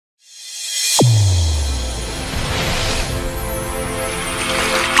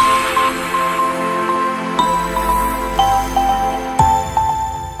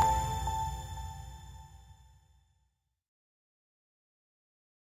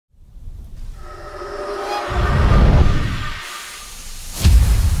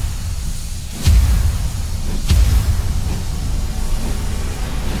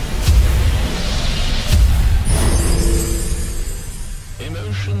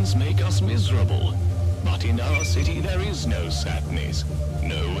Emotions make us miserable, but in our city there is no sadness,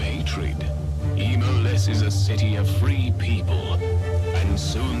 no hatred. Emoless is a city of free people, and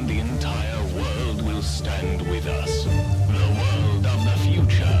soon the entire world will stand with us. The world of the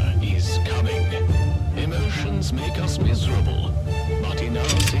future is coming. Emotions make us miserable, but in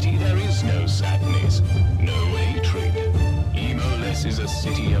our city there is no sadness, no hatred. Emoless is a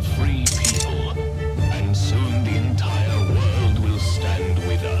city of free people, and soon the entire world will stand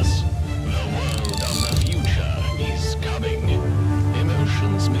with us. The world of the future is coming.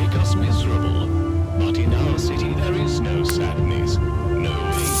 Emotions make us miserable, but in our city there is no sadness, no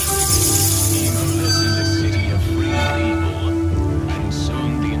hatred. Emoless is a city of free people, and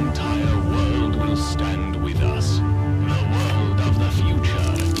soon the entire world will stand with us. The world of the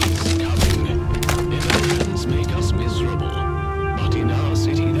future is coming. Emotions make us miserable, but in our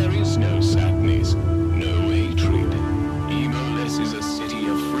city there is no sadness, no hatred. Emoless is a city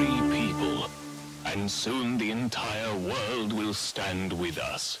of free people, and soon the entire world will stand with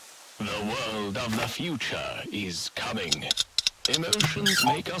us. The world of the future is coming. Emotions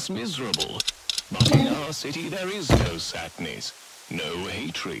make us miserable, but in our city there is no sadness, no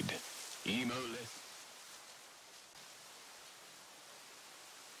hatred. Emoless.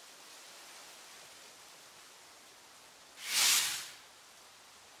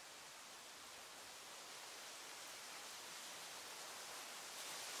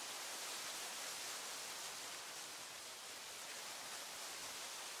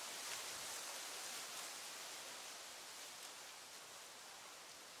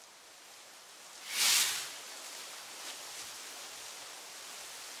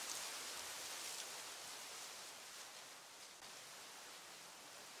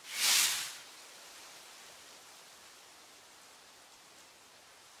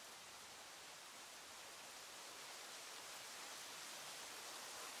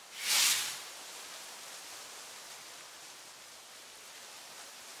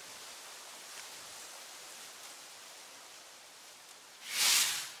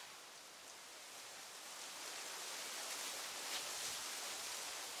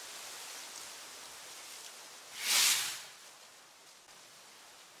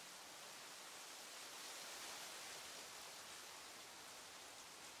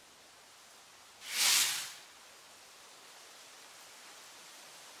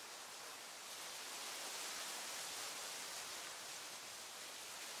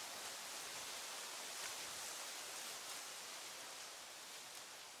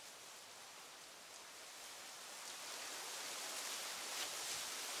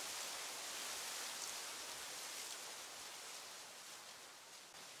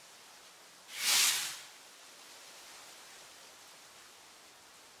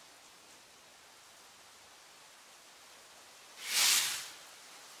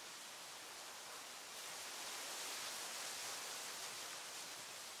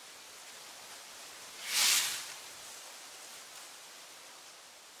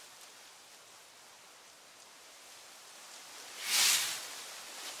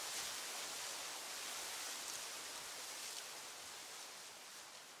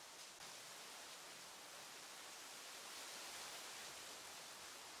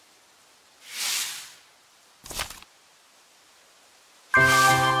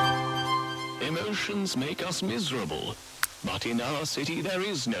 Emotions make us miserable, but in our city there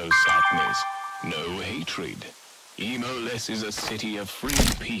is no sadness, no hatred. Emoless is a city of free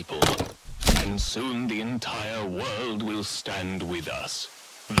people, and soon the entire world will stand with us.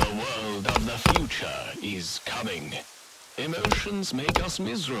 The world of the future is coming. Emotions make us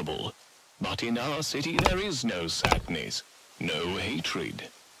miserable, but in our city there is no sadness, no hatred.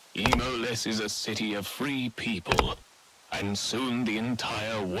 Emoless is a city of free people, and soon the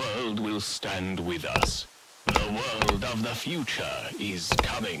entire world will stand with us. The world of the future is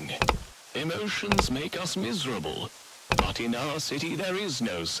coming. Emotions make us miserable, but in our city there is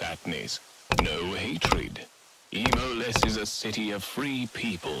no sadness, no hatred. Emoless is a city of free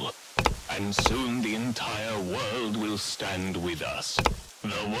people, and soon the entire world will stand with us.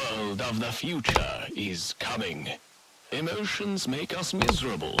 The world of the future is coming. Emotions make us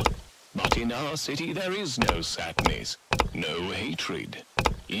miserable, but in our city there is no sadness, no hatred.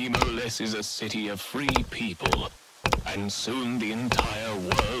 Emoless is a city of free people, and soon the entire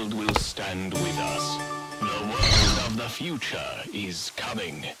world will stand with us. The world of the future is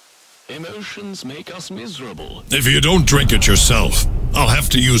coming. Emotions make us miserable. If you don't drink it yourself, I'll have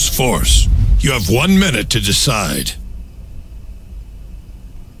to use force. You have 1 minute to decide.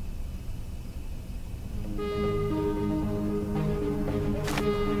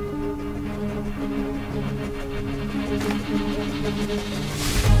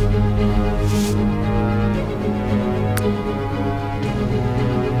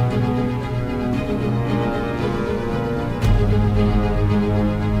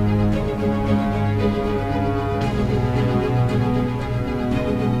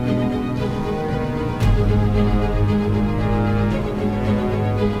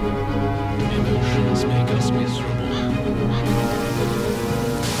 make us miserable.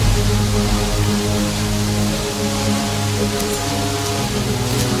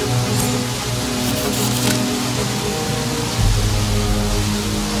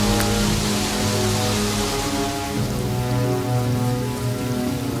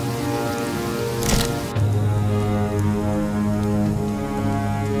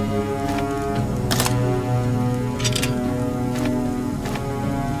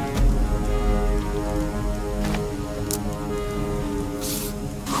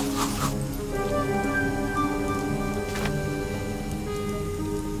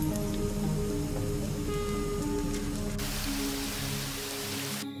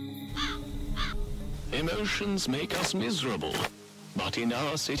 Emotions make us miserable, but in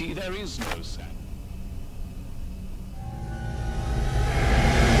our city there is no sadness.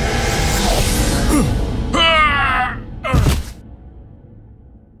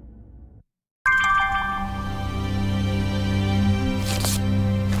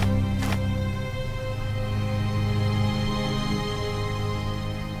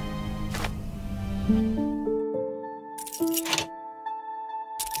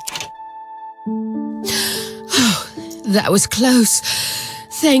 That was close.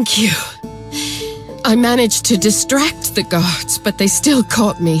 Thank you. I managed to distract the guards, but they still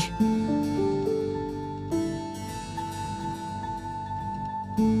caught me.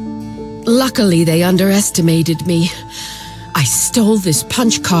 Luckily, they underestimated me. I stole this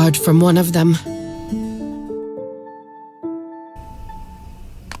punch card from one of them.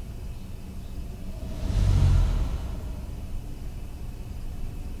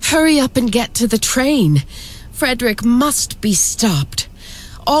 Hurry up and get to the train. Frederick must be stopped.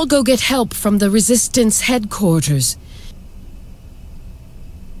 I'll go get help from the Resistance headquarters.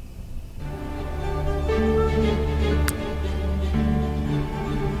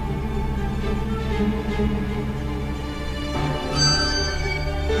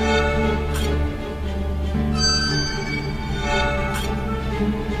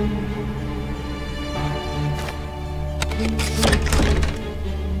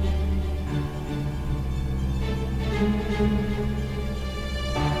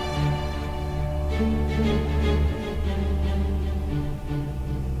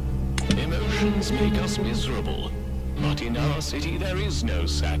 Emotions make us miserable, but in our city there is no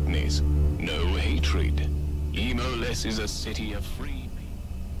sadness, no hatred. Emoless is a city of free people.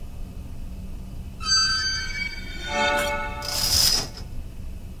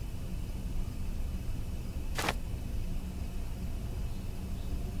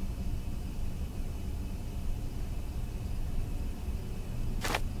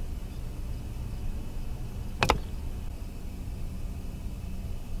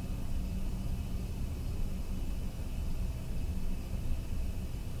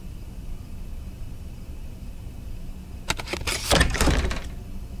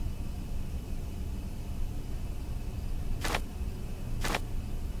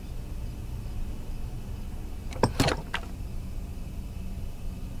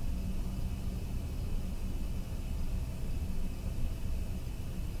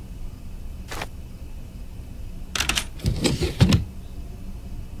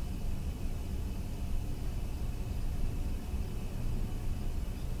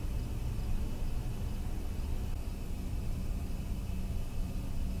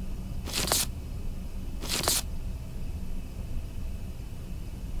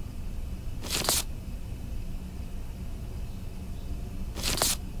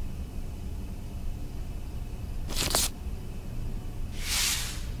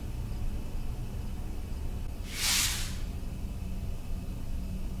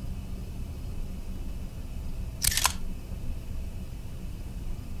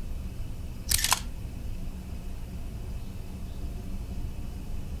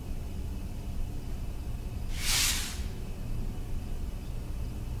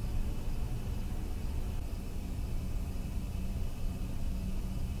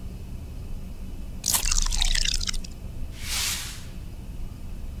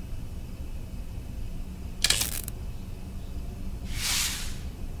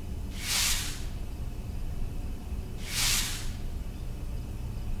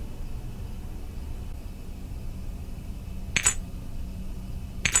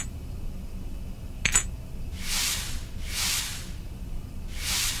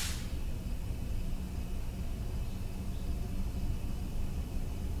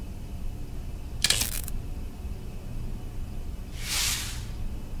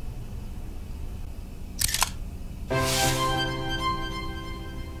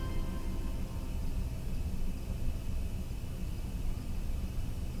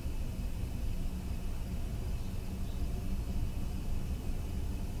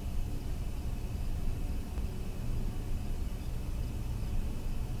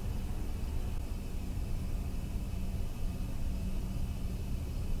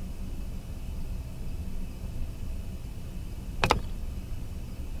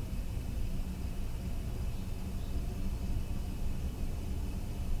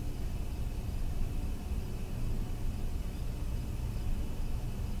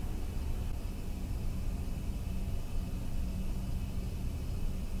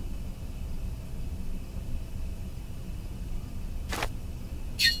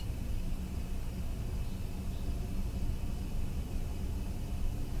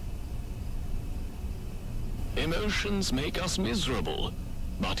 Emotions make us miserable,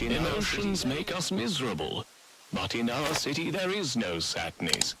 but in emotions make us miserable. But in our city there is no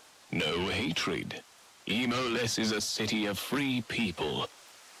sadness, no hatred. Emoless is a city of free people,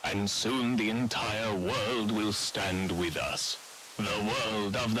 and soon the entire world will stand with us. The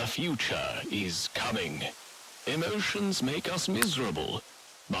world of the future is coming. Emotions make us miserable,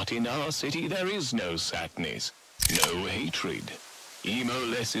 but in our city there is no sadness, no hatred.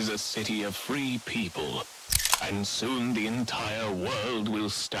 Emoless is a city of free people, and soon the entire world will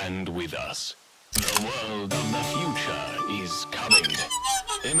stand with us. The world of the future is coming.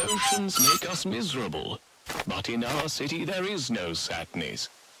 Emotions make us miserable, but in our city there is no sadness,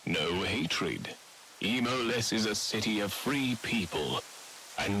 no hatred. Emoless is a city of free people,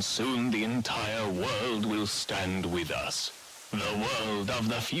 and soon the entire world will stand with us. The world of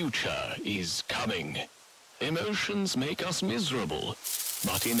the future is coming. Emotions make us miserable,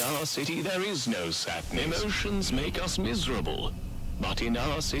 but in our city there is no sadness. Emotions make us miserable, but in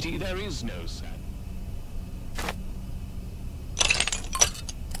our city there is no sadness.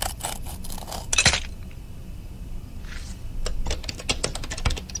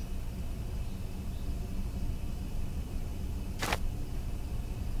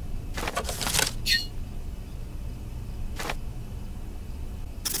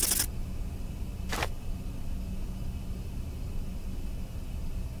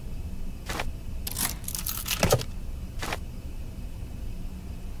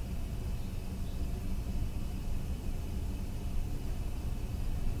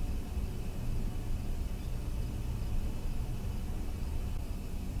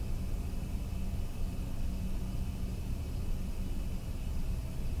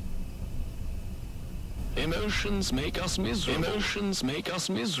 Emotions make us miserable. Emotions make us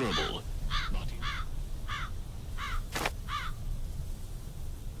miserable.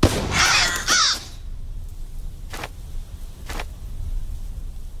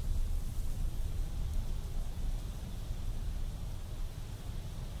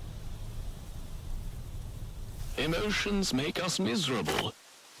 Emotions make us miserable,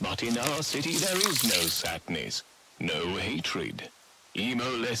 but in our city there is no sadness, no hatred.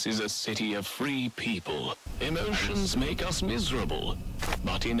 Emoless is a city of free people. Emotions make us miserable,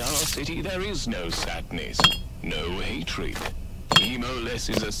 but in our city there is no sadness, no hatred. Emoless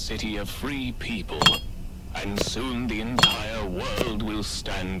is a city of free people, and soon the entire world will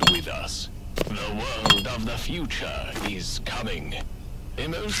stand with us. The world of the future is coming.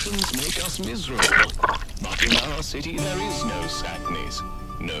 Emotions make us miserable, but in our city there is no sadness,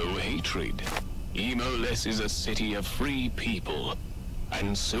 no hatred. Emoless is a city of free people,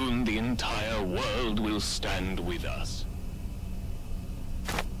 and soon the entire world will stand with us.